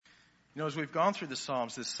You know, as we've gone through the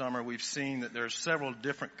Psalms this summer, we've seen that there are several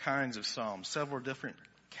different kinds of Psalms, several different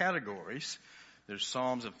categories. There's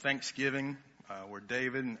Psalms of thanksgiving, where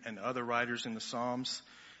David and other writers in the Psalms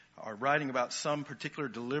are writing about some particular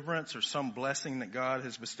deliverance or some blessing that God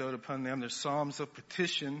has bestowed upon them. There's Psalms of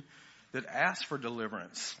petition that ask for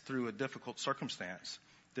deliverance through a difficult circumstance,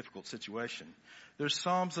 difficult situation. There's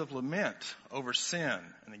Psalms of lament over sin.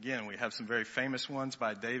 And again, we have some very famous ones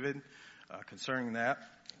by David concerning that.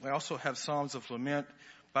 We also have Psalms of lament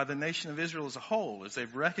by the nation of Israel as a whole, as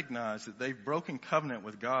they've recognized that they've broken covenant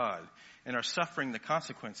with God and are suffering the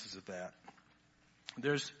consequences of that.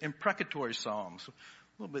 There's imprecatory psalms, a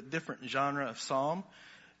little bit different genre of psalm.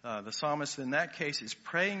 The psalmist in that case is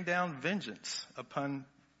praying down vengeance upon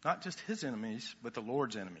not just his enemies, but the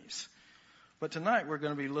Lord's enemies. But tonight we're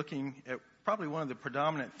going to be looking at probably one of the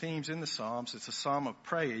predominant themes in the Psalms. It's a psalm of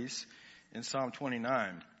praise in Psalm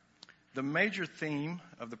 29. The major theme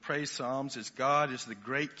of the praise psalms is God is the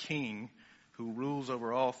great king who rules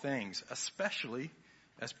over all things, especially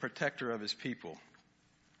as protector of his people.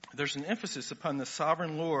 There's an emphasis upon the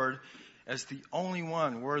sovereign Lord as the only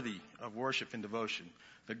one worthy of worship and devotion.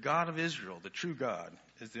 The God of Israel, the true God,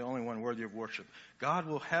 is the only one worthy of worship. God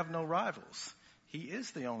will have no rivals. He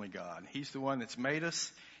is the only God. He's the one that's made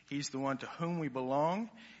us. He's the one to whom we belong,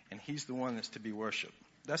 and he's the one that's to be worshiped.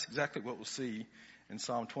 That's exactly what we'll see in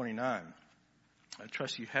Psalm 29. I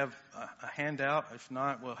trust you have a handout. If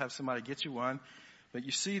not, we'll have somebody get you one. But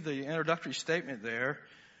you see the introductory statement there.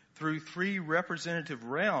 Through three representative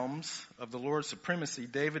realms of the Lord's supremacy,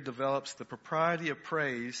 David develops the propriety of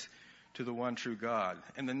praise to the one true God.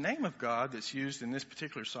 And the name of God that's used in this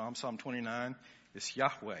particular psalm, Psalm 29, is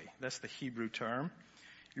Yahweh. That's the Hebrew term.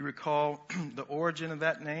 You recall the origin of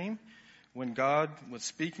that name when God was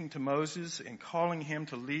speaking to Moses and calling him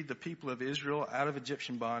to lead the people of Israel out of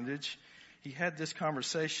Egyptian bondage. He had this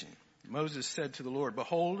conversation. Moses said to the Lord,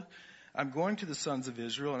 "Behold, I'm going to the sons of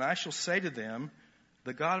Israel, and I shall say to them,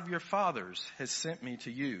 the God of your fathers has sent me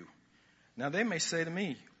to you. Now they may say to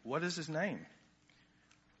me, what is his name?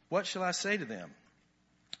 What shall I say to them?"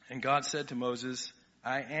 And God said to Moses,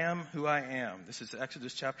 "I am who I am." This is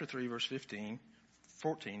Exodus chapter 3, verse 14.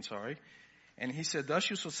 And he said, "Thus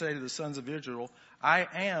you shall say to the sons of Israel, I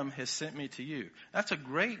am has sent me to you." That's a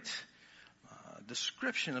great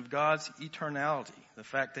description of God's eternality. The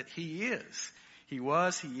fact that he is. He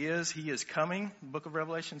was, he is coming, the book of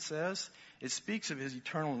Revelation says. It speaks of his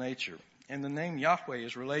eternal nature. And the name Yahweh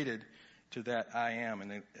is related to that I am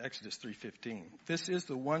in Exodus 3:15. This is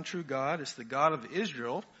the one true God. It's the God of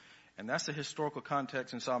Israel. And that's the historical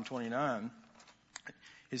context in Psalm 29.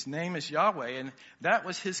 His name is Yahweh, and that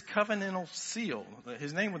was his covenantal seal.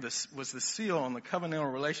 His name was the seal on the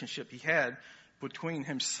covenantal relationship he had between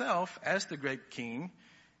himself as the great king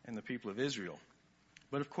and the people of Israel.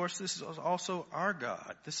 But of course, this is also our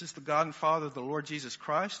God. This is the God and Father of the Lord Jesus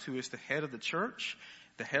Christ, who is the head of the church,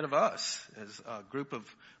 the head of us as a group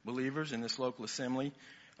of believers in this local assembly,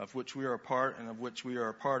 of which we are a part, and of which we are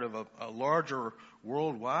a part of a larger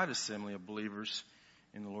worldwide assembly of believers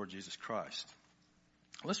in the Lord Jesus Christ.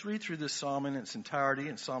 Let's read through this psalm in its entirety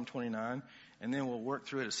in Psalm 29, and then we'll work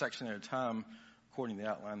through it a section at a time according to the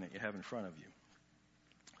outline that you have in front of you.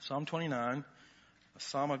 Psalm 29, a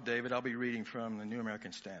psalm of David. I'll be reading from the New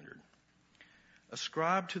American Standard.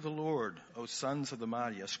 Ascribe to the Lord, O sons of the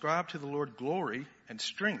mighty. Ascribe to the Lord glory and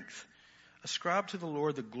strength. Ascribe to the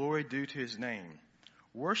Lord the glory due to his name.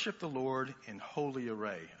 Worship the Lord in holy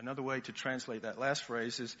array. Another way to translate that last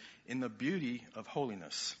phrase is in the beauty of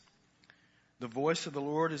holiness. The voice of the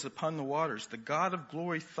Lord is upon the waters. The God of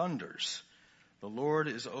glory thunders. The Lord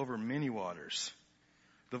is over many waters.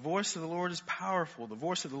 The voice of the Lord is powerful. The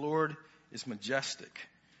voice of the Lord is majestic.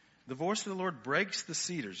 The voice of the Lord breaks the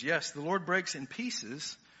cedars. Yes, the Lord breaks in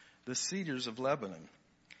pieces the cedars of Lebanon.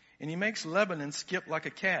 And he makes Lebanon skip like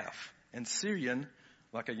a calf and Syrian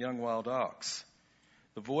like a young wild ox.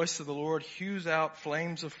 The voice of the Lord hews out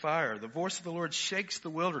flames of fire. The voice of the Lord shakes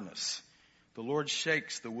the wilderness. The Lord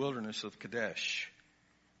shakes the wilderness of Kadesh.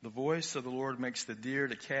 The voice of the Lord makes the deer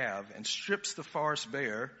to calve and strips the forest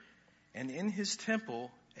bare. And in his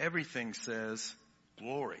temple, everything says,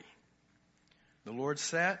 glory. The Lord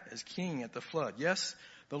sat as king at the flood. Yes,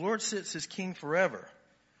 the Lord sits as king forever.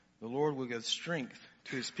 The Lord will give strength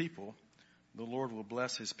to his people. The Lord will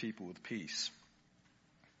bless his people with peace.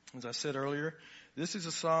 As I said earlier, this is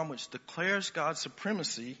a psalm which declares God's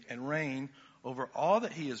supremacy and reign over all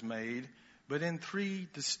that he has made, but in three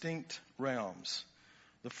distinct realms.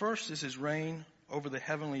 The first is his reign over the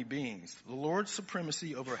heavenly beings. The Lord's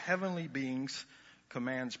supremacy over heavenly beings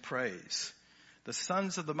commands praise. The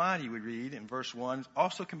sons of the mighty, we read in verse 1,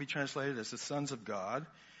 also can be translated as the sons of God.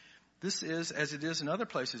 This is, as it is in other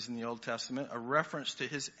places in the Old Testament, a reference to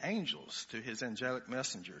his angels, to his angelic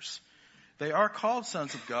messengers. They are called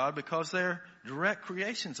sons of God because they're direct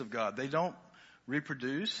creations of God. They don't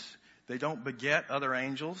reproduce. They don't beget other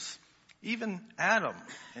angels. Even Adam,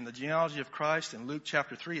 in the genealogy of Christ in Luke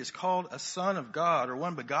chapter 3, is called a son of God or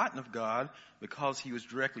one begotten of God because he was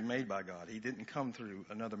directly made by God. He didn't come through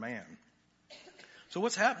another man. So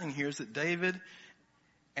what's happening here is that David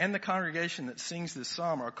and the congregation that sings this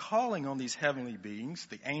psalm are calling on these heavenly beings,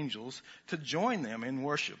 the angels, to join them in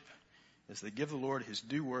worship as they give the Lord his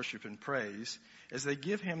due worship and praise, as they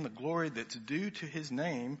give him the glory that's due to his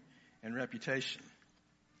name and reputation.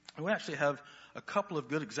 And we actually have a couple of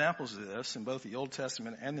good examples of this in both the Old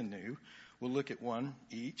Testament and the New. We'll look at one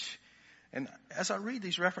each. And as I read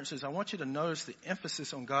these references, I want you to notice the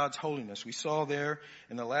emphasis on God's holiness. We saw there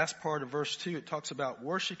in the last part of verse 2, it talks about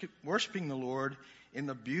worshiping the Lord in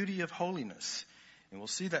the beauty of holiness. And we'll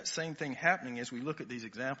see that same thing happening as we look at these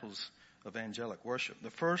examples of angelic worship.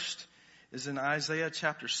 The first is in Isaiah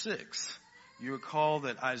chapter 6. You recall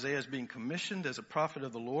that Isaiah is being commissioned as a prophet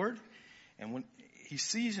of the Lord. And when he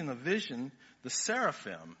sees in a vision the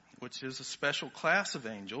seraphim, which is a special class of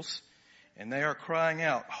angels, and they are crying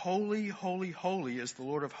out, "Holy, holy, holy is the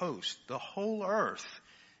Lord of hosts. The whole earth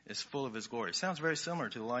is full of his glory." It sounds very similar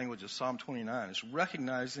to the language of Psalm 29. It's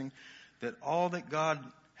recognizing that all that God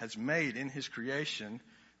has made in his creation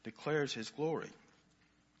declares his glory.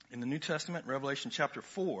 In the New Testament, Revelation chapter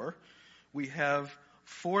 4, we have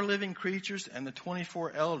 4 living creatures and the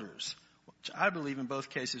 24 elders, which I believe in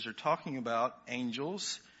both cases are talking about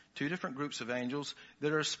angels, 2 different groups of angels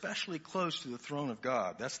that are especially close to the throne of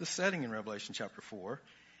God. That's the setting in Revelation chapter 4.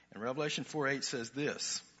 And Revelation 4:8 says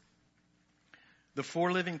this: "The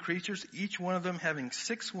 4 living creatures, each one of them having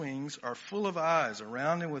 6 wings, are full of eyes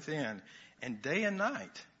around and within, and day and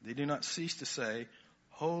night they do not cease to say,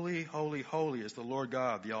 'Holy, holy, holy is the Lord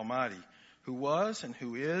God, the Almighty, who was and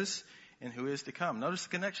who is to come.'" Notice the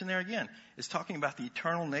connection there again. It's talking about the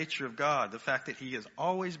eternal nature of God, the fact that he has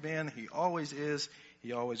always been, he always is,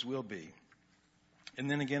 he always will be. And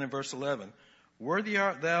then again in verse 11, "Worthy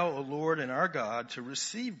art thou, O Lord and our God, to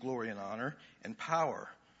receive glory and honor and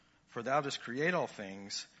power. For thou dost create all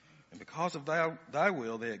things, and because of thy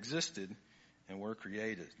will they existed and were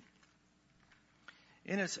created."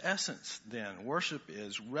 In its essence, then, worship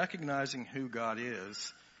is recognizing who God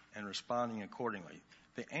is and responding accordingly.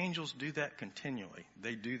 The angels do that continually.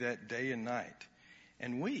 They do that day and night.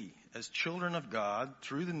 And we, as children of God,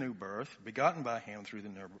 through the new birth, begotten by him through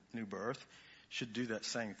the new birth, should do that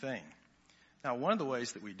same thing. Now, one of the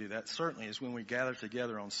ways that we do that certainly is when we gather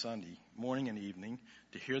together on Sunday, morning and evening,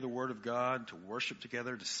 to hear the Word of God, to worship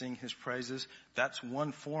together, to sing his praises. That's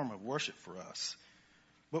one form of worship for us.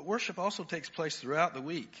 But worship also takes place throughout the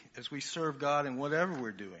week as we serve God in whatever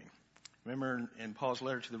we're doing. Remember in Paul's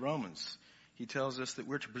letter to the Romans, he tells us that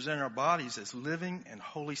we're to present our bodies as living and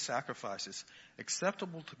holy sacrifices,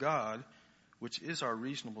 acceptable to God, which is our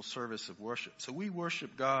reasonable service of worship. So we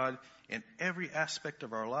worship God in every aspect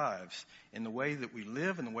of our lives, in the way that we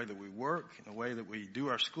live, in the way that we work, in the way that we do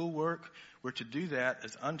our schoolwork. We're to do that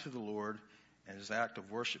as unto the Lord and as an act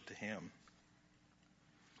of worship to him.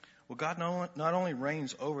 Well, God not only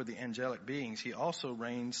reigns over the angelic beings, he also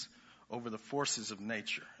reigns over the forces of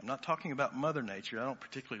nature. I'm not talking about Mother Nature. I don't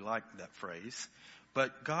particularly like that phrase.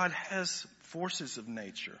 But God has forces of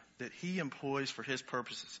nature that he employs for his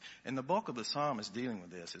purposes. And the bulk of the psalm is dealing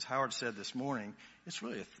with this. As Howard said this morning, it's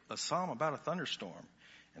really a psalm about a thunderstorm.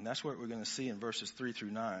 And that's what we're going to see in verses 3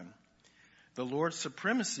 through 9. The Lord's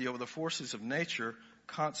supremacy over the forces of nature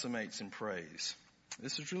consummates in praise.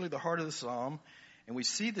 This is really the heart of the psalm. And we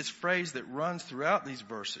see this phrase that runs throughout these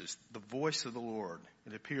verses, the voice of the Lord.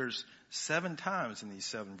 It appears 7 times in these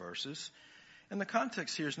 7 verses. And the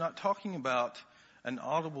context here is not talking about an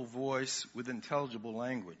audible voice with intelligible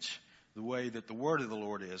language, the way that the word of the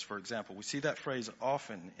Lord is, for example. We see that phrase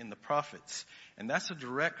often in the prophets. And that's a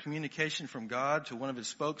direct communication from God to one of his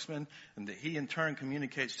spokesmen, and that he in turn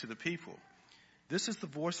communicates to the people. This is the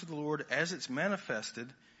voice of the Lord as it's manifested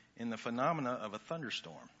in the phenomena of a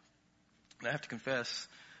thunderstorm. And I have to confess,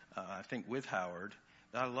 I think with Howard,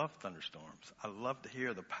 that I love thunderstorms. I love to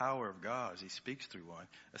hear the power of God as he speaks through one,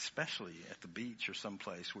 especially at the beach or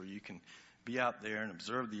someplace where you can be out there and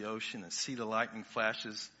observe the ocean and see the lightning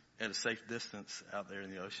flashes at a safe distance out there in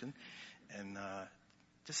the ocean, and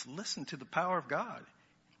just listen to the power of God.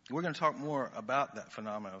 We're going to talk more about that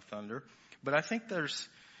phenomenon of thunder, but I think there's,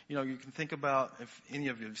 you can think about, if any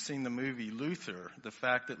of you have seen the movie Luther, the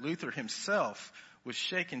fact that Luther himself was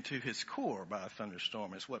shaken to his core by a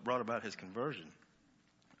thunderstorm. It's what brought about his conversion.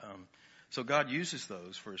 So God uses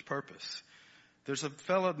those for his purpose. There's a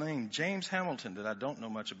fellow named James Hamilton that I don't know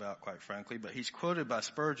much about, quite frankly, but he's quoted by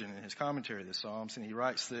Spurgeon in his commentary of the Psalms, and he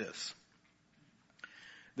writes this: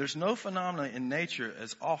 "There's no phenomena in nature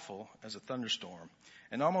as awful as a thunderstorm,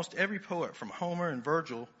 and almost every poet from Homer and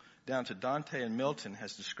Virgil down to Dante and Milton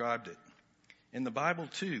has described it. In the Bible,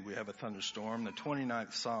 too, we have a thunderstorm, the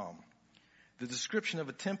 29th Psalm. The description of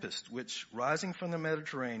a tempest which, rising from the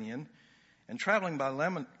Mediterranean and traveling by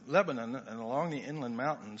Lebanon and along the inland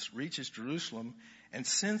mountains, reaches Jerusalem and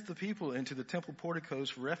sends the people into the temple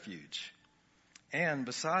porticos for refuge. And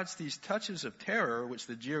besides these touches of terror which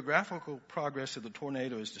the geographical progress of the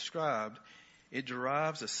tornado has described, it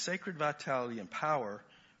derives a sacred vitality and power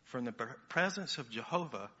from the presence of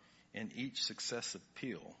Jehovah in each successive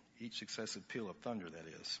peal of thunder, that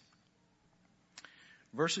is."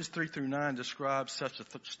 Verses 3 through 9 describe such a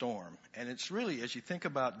storm. And it's really, as you think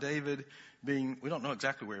about David being, we don't know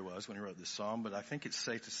exactly where he was when he wrote this psalm, but I think it's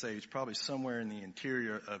safe to say he's probably somewhere in the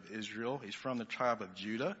interior of Israel. He's from the tribe of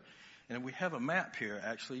Judah. And we have a map here,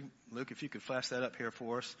 actually. Luke, if you could flash that up here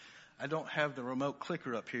for us. I don't have the remote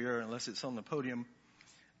clicker up here unless it's on the podium.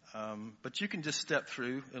 But you can just step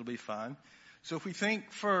through. It'll be fine. So if we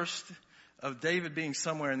think first of David being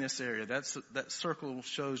somewhere in this area, that circle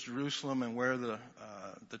shows Jerusalem and where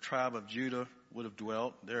the tribe of Judah would have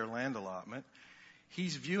dwelt, their land allotment.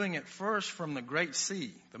 He's viewing it first from the Great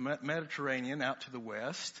Sea, the Mediterranean, out to the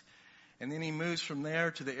west. And then he moves from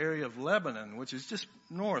there to the area of Lebanon, which is just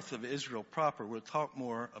north of Israel proper. We'll talk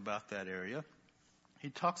more about that area. He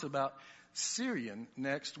talks about Syrian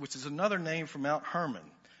next, which is another name for Mount Hermon.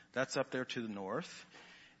 That's up there to the north.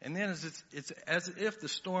 And then it's as if the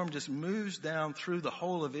storm just moves down through the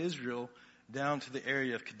whole of Israel down to the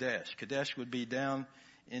area of Kadesh. Kadesh would be down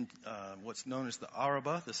in what's known as the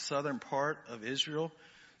Arabah, the southern part of Israel.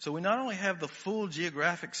 So we not only have the full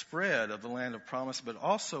geographic spread of the land of promise, but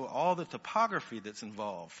also all the topography that's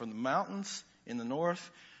involved, from the mountains in the north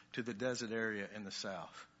to the desert area in the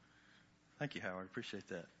south. Thank you, Howard. Appreciate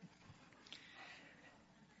that.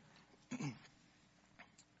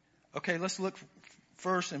 Okay, let's look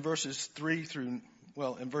first in verse 3,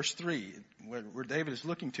 where David is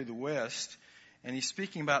looking to the west, and he's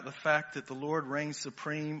speaking about the fact that the Lord reigns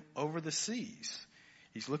supreme over the seas.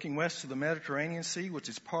 He's looking west to the Mediterranean Sea, which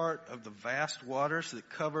is part of the vast waters that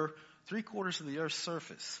cover 3/4 of the earth's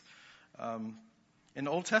surface. In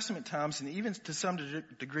Old Testament times, and even to some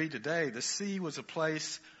degree today, the sea was a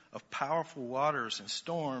place of powerful waters and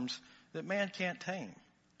storms that man can't tame.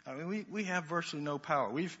 I mean, we have virtually no power.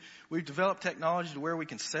 We've developed technology to where we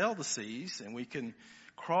can sail the seas and we can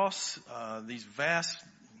cross these vast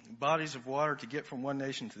bodies of water to get from one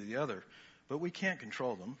nation to the other, but we can't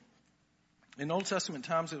control them. In Old Testament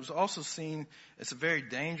times, it was also seen as a very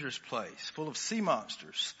dangerous place, full of sea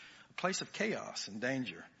monsters, a place of chaos and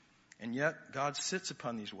danger. And yet, God sits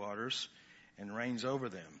upon these waters and reigns over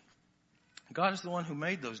them. God is the one who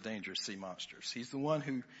made those dangerous sea monsters. He's the one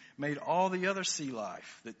who made all the other sea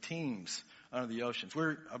life that teems under the oceans.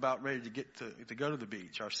 We're about ready to go to the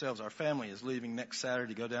beach ourselves. Our family is leaving next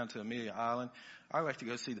Saturday to go down to Amelia Island. I like to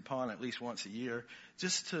go see the pond at least once a year,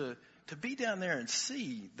 just to be down there and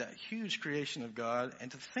see that huge creation of God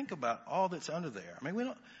and to think about all that's under there. I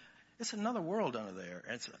mean, it's another world under there.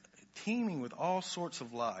 It's teeming with all sorts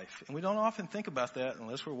of life. And we don't often think about that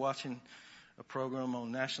unless we're watching a program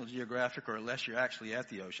on National Geographic or unless you're actually at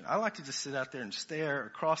the ocean. I like to just sit out there and stare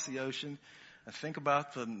across the ocean and think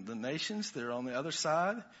about the nations that are on the other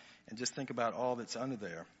side and just think about all that's under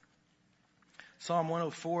there. Psalm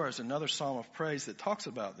 104 is another psalm of praise that talks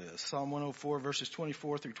about this. Psalm 104 verses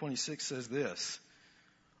 24 through 26 says this: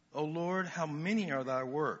 "O Lord, how many are thy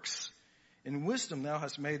works? In wisdom thou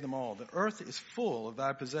hast made them all. The earth is full of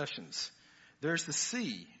thy possessions. There is the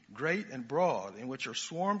sea, great and broad, in which are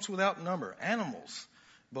swarms without number, animals,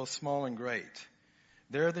 both small and great.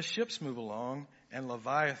 There the ships move along, and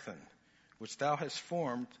Leviathan, which thou hast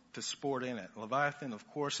formed to sport in it." Leviathan, of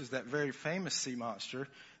course, is that very famous sea monster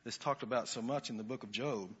that's talked about so much in the book of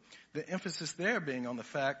Job. The emphasis there being on the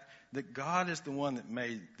fact that God is the one that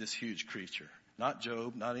made this huge creature, not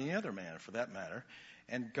Job, not any other man for that matter.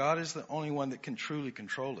 And God is the only one that can truly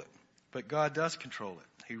control it. But God does control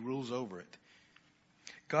it. He rules over it.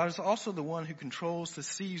 God is also the one who controls the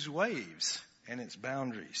sea's waves and its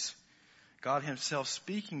boundaries. God himself,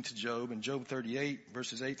 speaking to Job in Job 38,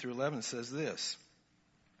 verses 8 through 11, says this: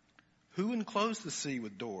 "Who enclosed the sea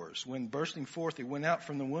with doors? When bursting forth it went out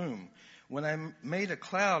from the womb. When I made a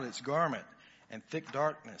cloud its garment, and thick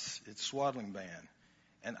darkness its swaddling band.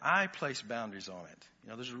 And I placed boundaries on it." You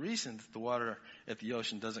know, there's a reason that the water at the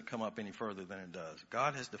ocean doesn't come up any further than it does.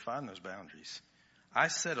 God has defined those boundaries. "I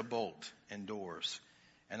set a bolt and doors,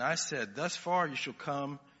 And I said, thus far you shall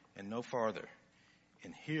come and no farther,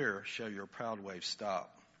 and here shall your proud waves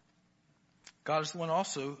stop. God is the one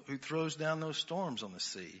also who throws down those storms on the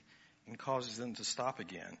sea and causes them to stop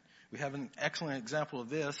again. We have an excellent example of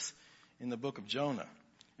this in the book of Jonah.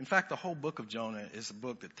 In fact, the whole book of Jonah is a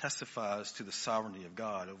book that testifies to the sovereignty of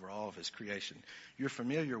God over all of his creation. You're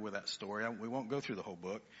familiar with that story. We won't go through the whole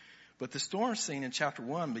book. But the storm scene in chapter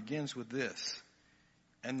 1 begins with this.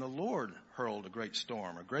 And the Lord hurled a great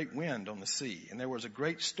storm, a great wind on the sea. And there was a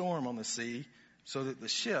great storm on the sea, so that the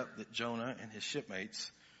ship that Jonah and his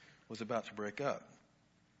shipmates was about to break up.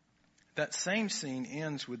 That same scene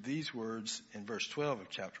ends with these words in verse 12 of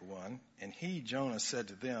chapter 1. And he, Jonah, said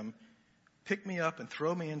to them, pick me up and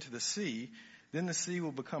throw me into the sea, then the sea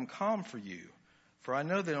will become calm for you. For I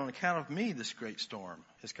know that on account of me this great storm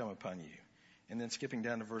has come upon you. And then skipping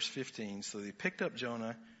down to verse 15, so they picked up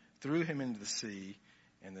Jonah, threw him into the sea,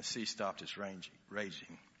 and the sea stopped its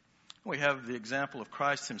raging. We have the example of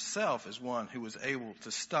Christ himself as one who was able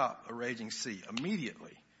to stop a raging sea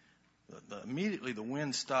immediately. Immediately the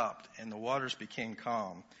wind stopped and the waters became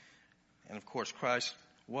calm. And of course Christ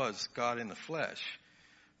was God in the flesh.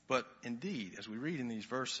 But indeed, as we read in these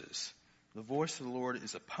verses, the voice of the Lord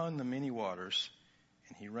is upon the many waters,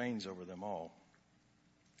 and he reigns over them all.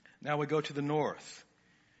 Now we go to the north.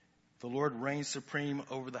 The Lord reigns supreme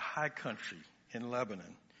over the high country in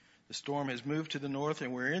Lebanon. The storm has moved to the north,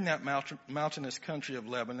 and we're in that mountainous country of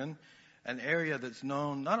Lebanon, an area that's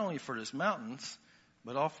known not only for its mountains,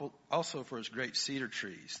 but also for its great cedar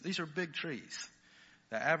trees. These are big trees.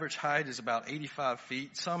 The average height is about 85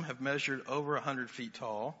 feet. Some have measured over 100 feet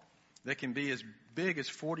tall. They can be as big as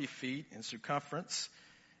 40 feet in circumference,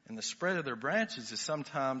 and the spread of their branches is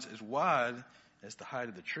sometimes as wide as the height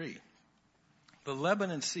of the tree. The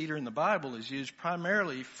Lebanon cedar in the Bible is used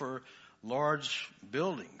primarily for large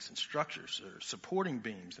buildings and structures, or supporting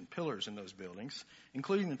beams and pillars in those buildings,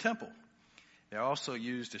 including the temple. They're also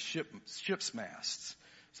used as ship's masts.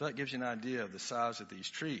 So that gives you an idea of the size of these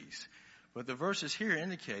trees. But the verses here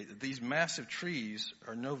indicate that these massive trees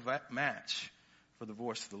are no match for the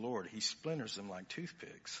voice of the Lord. He splinters them like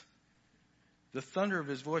toothpicks. The thunder of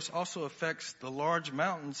his voice also affects the large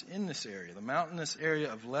mountains in this area. The mountainous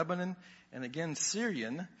area of Lebanon, and again,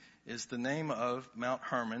 Syrian is the name of Mount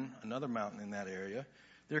Hermon, another mountain in that area.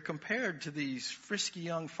 They're compared to these frisky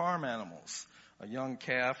young farm animals, a young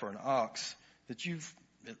calf or an ox,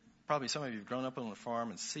 that probably some of you have grown up on a farm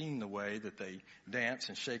and seen the way that they dance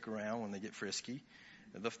and shake around when they get frisky.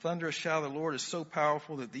 The thunderous shout of the Lord is so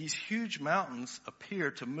powerful that these huge mountains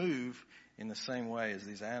appear to move in the same way as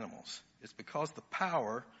these animals. It's because of the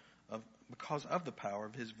power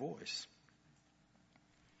of his voice.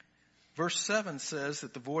 Verse 7 says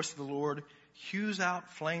that the voice of the Lord hews out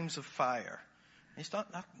flames of fire. He's not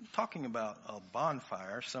talking about a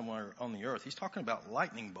bonfire somewhere on the earth. He's talking about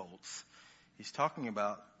lightning bolts. He's talking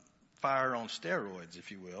about fire on steroids,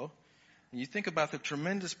 if you will. And you think about the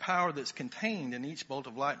tremendous power that's contained in each bolt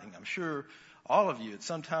of lightning. I'm sure all of you at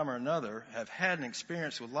some time or another have had an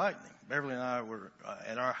experience with lightning. Beverly and I were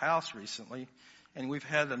at our house recently, and we've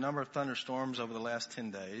had a number of thunderstorms over the last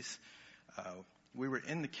 10 days. We were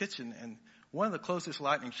in the kitchen, and one of the closest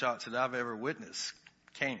lightning shots that I've ever witnessed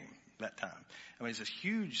came that time. I mean, it's this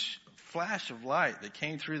huge flash of light that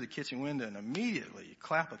came through the kitchen window, and immediately a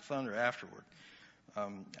clap of thunder afterward.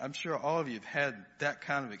 I'm sure all of you have had that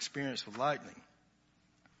kind of experience with lightning.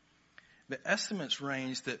 The estimates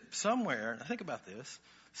range that somewhere, now think about this,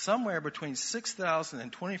 somewhere between 6,000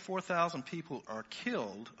 and 24,000 people are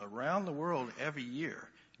killed around the world every year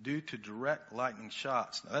due to direct lightning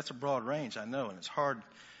shots. Now that's a broad range, I know, and it's hard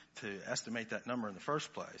to estimate that number in the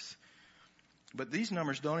first place. But these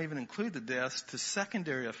numbers don't even include the deaths to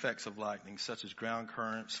secondary effects of lightning, such as ground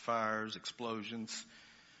currents, fires, explosions.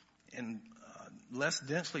 In less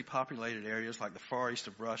densely populated areas like the far east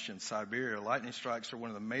of Russia and Siberia, lightning strikes are one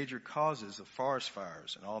of the major causes of forest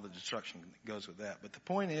fires and all the destruction that goes with that. But the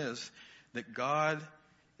point is that God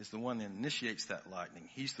is the one that initiates that lightning.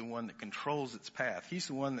 He's the one that controls its path. He's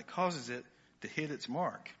the one that causes it to hit its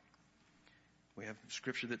mark. We have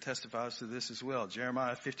scripture that testifies to this as well.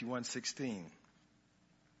 Jeremiah 51:16.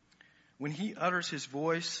 When he utters his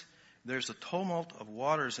voice, there's a tumult of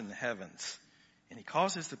waters in the heavens, and he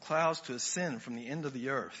causes the clouds to ascend from the end of the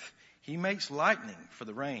earth. He makes lightning for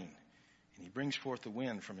the rain, and he brings forth the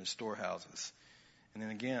wind from his storehouses. And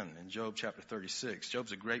then again, in Job chapter 36,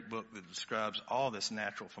 Job's a great book that describes all this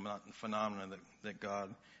natural phenomena that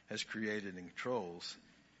God has created and controls.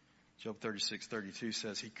 Job 36:32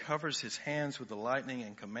 says, he covers his hands with the lightning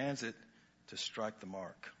and commands it to strike the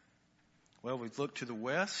mark. Well, we've looked to the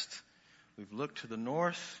west, we've looked to the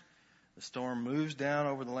north. The storm moves down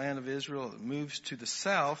over the land of Israel. It moves to the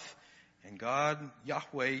south, and God,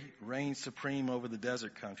 Yahweh, reigns supreme over the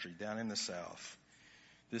desert country down in the south.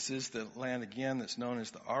 This is the land, again, that's known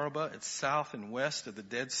as the Arabah. It's south and west of the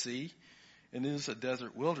Dead Sea, and it is a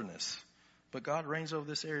desert wilderness. But God reigns over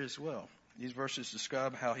this area as well. These verses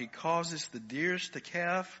describe how he causes the deers to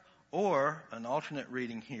calve, or an alternate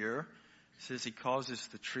reading here says he causes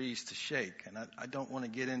the trees to shake. And I don't want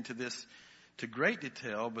to get into this to great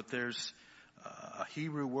detail, but there's a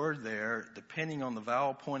Hebrew word there, depending on the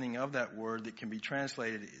vowel pointing of that word, that can be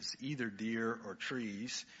translated as either deer or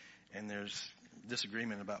trees. And there's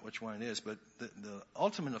disagreement about which one it is, but the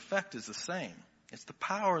ultimate effect is the same. It's the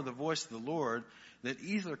power of the voice of the Lord that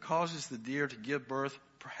either causes the deer to give birth,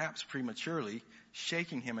 perhaps prematurely,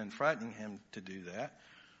 shaking him and frightening him to do that,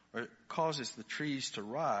 or it causes the trees to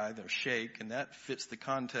writhe or shake, and that fits the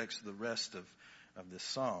context of the rest of this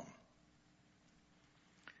psalm.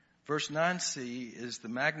 Verse 9c is the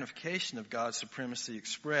magnification of God's supremacy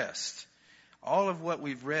expressed. All of what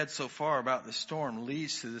we've read so far about the storm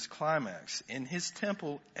leads to this climax. In his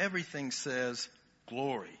temple, everything says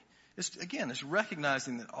glory. It's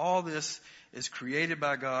recognizing that all this is created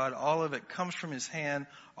by God. All of it comes from his hand.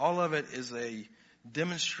 All of it is a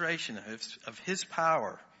demonstration of his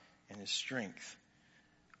power and his strength.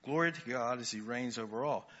 Glory to God as he reigns over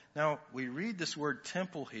all. Now, we read this word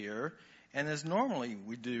temple here, and as normally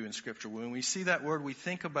we do in Scripture, when we see that word, we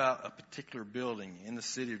think about a particular building in the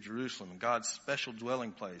city of Jerusalem, God's special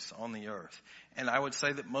dwelling place on the earth. And I would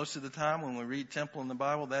say that most of the time when we read temple in the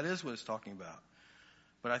Bible, that is what it's talking about.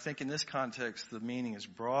 But I think in this context, the meaning is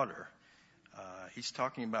broader. He's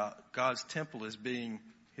talking about God's temple as being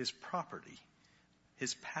his property,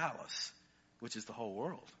 his palace, which is the whole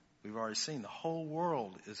world. We've already seen the whole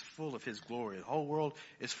world is full of his glory. The whole world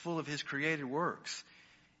is full of his created works.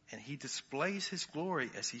 And he displays his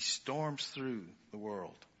glory as he storms through the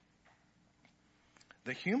world.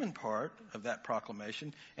 The human part of that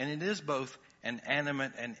proclamation, and it is both an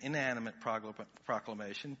animate and inanimate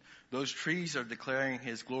proclamation. Those trees are declaring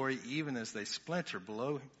his glory even as they splinter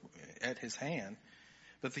below at his hand.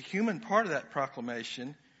 But the human part of that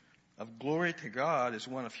proclamation of glory to God is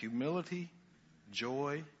one of humility,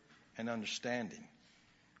 joy, and understanding.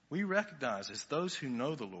 We recognize as those who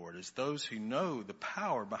know the Lord, as those who know the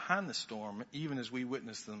power behind the storm, even as we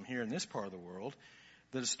witness them here in this part of the world,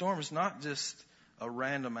 that a storm is not just a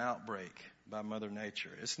random outbreak by Mother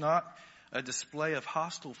Nature. It's not a display of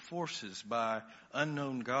hostile forces by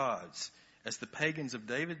unknown gods, as the pagans of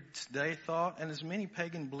David's day thought, and as many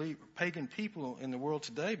pagan people in the world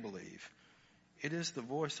today believe. It is the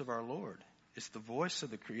voice of our Lord. It's the voice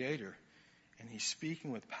of the Creator, and he's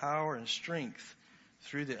speaking with power and strength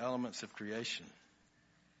through the elements of creation.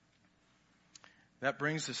 That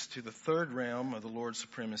brings us to the third realm of the Lord's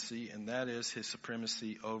supremacy, and that is his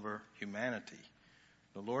supremacy over humanity.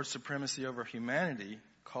 The Lord's supremacy over humanity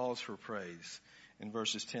calls for praise in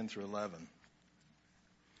verses 10 through 11.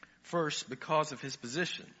 First, because of his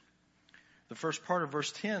position. The first part of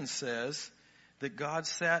verse 10 says that God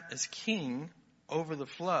sat as king over the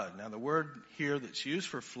flood. Now, the word here that's used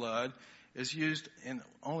for flood is used in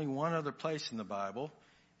only one other place in the Bible,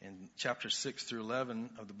 in chapters 6 through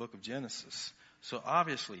 11 of the book of Genesis. So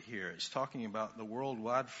obviously here it's talking about the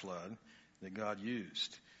worldwide flood that God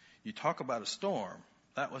used. You talk about a storm.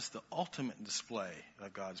 That was the ultimate display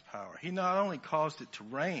of God's power. He not only caused it to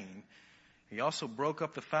rain, he also broke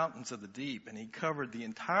up the fountains of the deep, and he covered the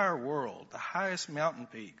entire world, the highest mountain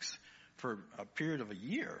peaks, for a period of a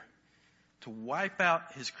year to wipe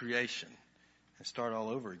out his creation and start all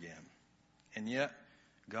over again. And yet,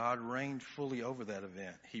 God reigned fully over that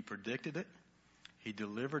event. He predicted it. He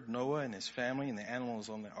delivered Noah and his family and the animals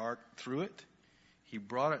on the ark through it. He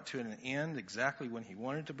brought it to an end exactly when he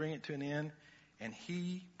wanted to bring it to an end. And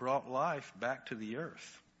he brought life back to the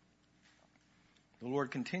earth. The Lord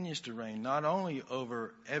continues to reign not only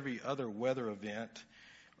over every other weather event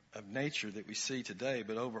of nature that we see today,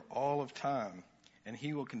 but over all of time. And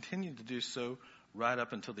he will continue to do so right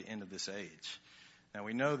up until the end of this age. Now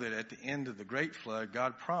we know that at the end of the great flood,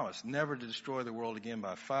 God promised never to destroy the world again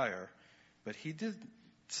by fire. But he did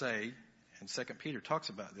say, and 2 Peter talks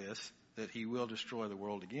about this, that he will destroy the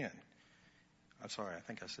world again. I'm sorry, I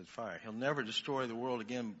think I said fire. He'll never destroy the world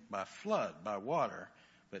again by flood, by water,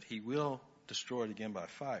 but he will destroy it again by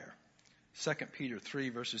fire. 2 Peter 3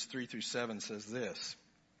 verses 3 through 7 says this.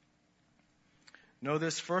 Know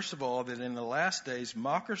this, first of all, that in the last days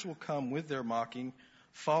mockers will come with their mocking,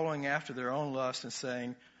 following after their own lust and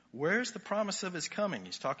saying, where's the promise of his coming?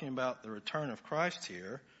 He's talking about the return of Christ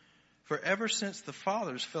here. For ever since the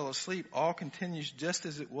fathers fell asleep, all continues just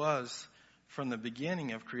as it was from the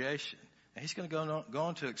beginning of creation. And he's going to go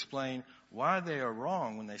on to explain why they are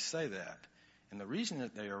wrong when they say that. And the reason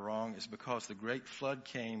that they are wrong is because the great flood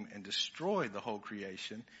came and destroyed the whole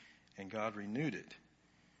creation, and God renewed it.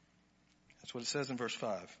 That's what it says in verse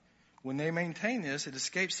 5. When they maintain this, it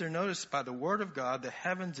escapes their notice by the word of God the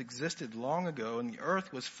heavens existed long ago, and the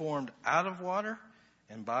earth was formed out of water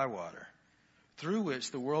and by water, through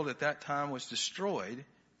which the world at that time was destroyed,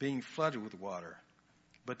 being flooded with water.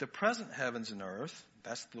 But the present heavens and earth,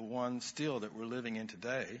 that's the one still that we're living in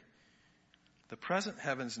today, the present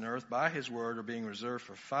heavens and earth by his word are being reserved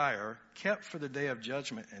for fire, kept for the day of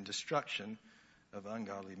judgment and destruction of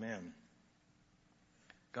ungodly men.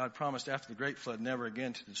 God promised after the great flood never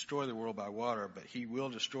again to destroy the world by water, but he will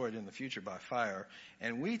destroy it in the future by fire.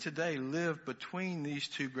 And we today live between these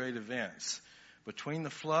two great events. Between the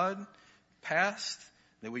flood past,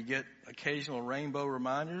 that we get occasional rainbow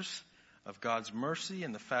reminders of God's mercy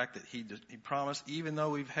and the fact that he promised, even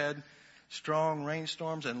though we've had strong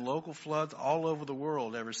rainstorms and local floods all over the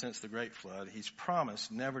world ever since the great flood, he's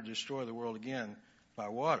promised never to destroy the world again by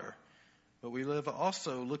water. But we live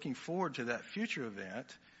also looking forward to that future event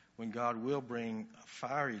when God will bring a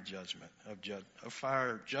fiery judgment, a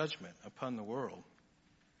fire judgment upon the world.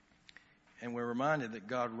 And we're reminded that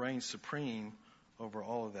God reigns supreme over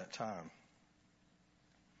all of that time.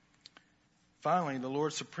 Finally, the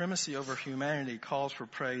Lord's supremacy over humanity calls for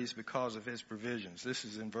praise because of his provisions. This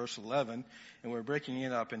is in verse 11, and we're breaking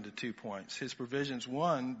it up into 2 points. His provisions,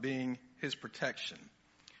 one being his protection.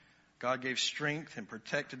 God gave strength and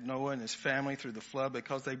protected Noah and his family through the flood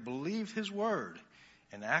because they believed his word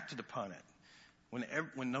and acted upon it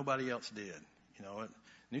when nobody else did. You know, the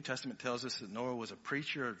New Testament tells us that Noah was a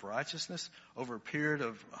preacher of righteousness. Over a period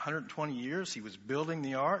of 120 years, he was building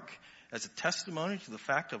the ark as a testimony to the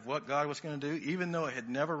fact of what God was going to do, even though it had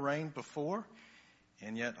never rained before.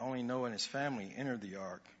 And yet only Noah and his family entered the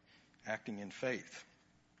ark, acting in faith.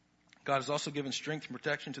 God has also given strength and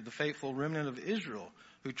protection to the faithful remnant of Israel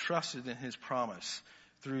who trusted in his promise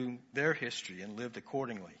through their history and lived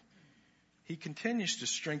accordingly. He continues to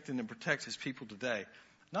strengthen and protect his people today,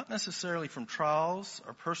 not necessarily from trials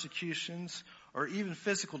or persecutions or even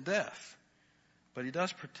physical death, but he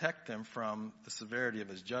does protect them from the severity of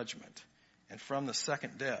his judgment and from the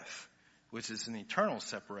second death, which is an eternal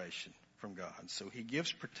separation from God. So he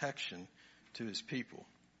gives protection to his people.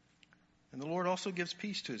 And the Lord also gives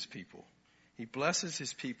peace to his people. He blesses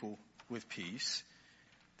his people with peace.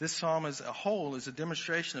 This psalm as a whole is a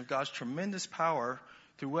demonstration of God's tremendous power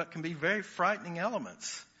through what can be very frightening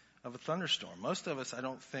elements of a thunderstorm. Most of us, I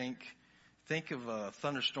don't think of a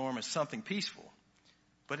thunderstorm as something peaceful,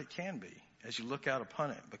 but it can be as you look out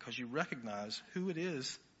upon it because you recognize who it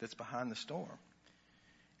is that's behind the storm.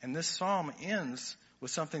 And this psalm ends with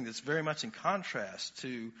something that's very much in contrast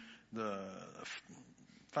to the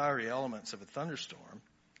fiery elements of a thunderstorm.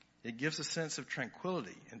 It gives a sense of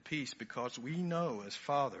tranquility and peace because we know as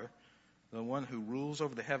Father, the one who rules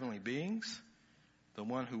over the heavenly beings, the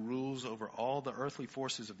one who rules over all the earthly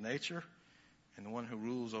forces of nature, and the one who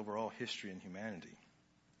rules over all history and humanity.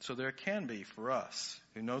 So there can be, for us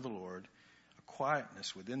who know the Lord, a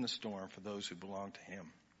quietness within the storm for those who belong to him.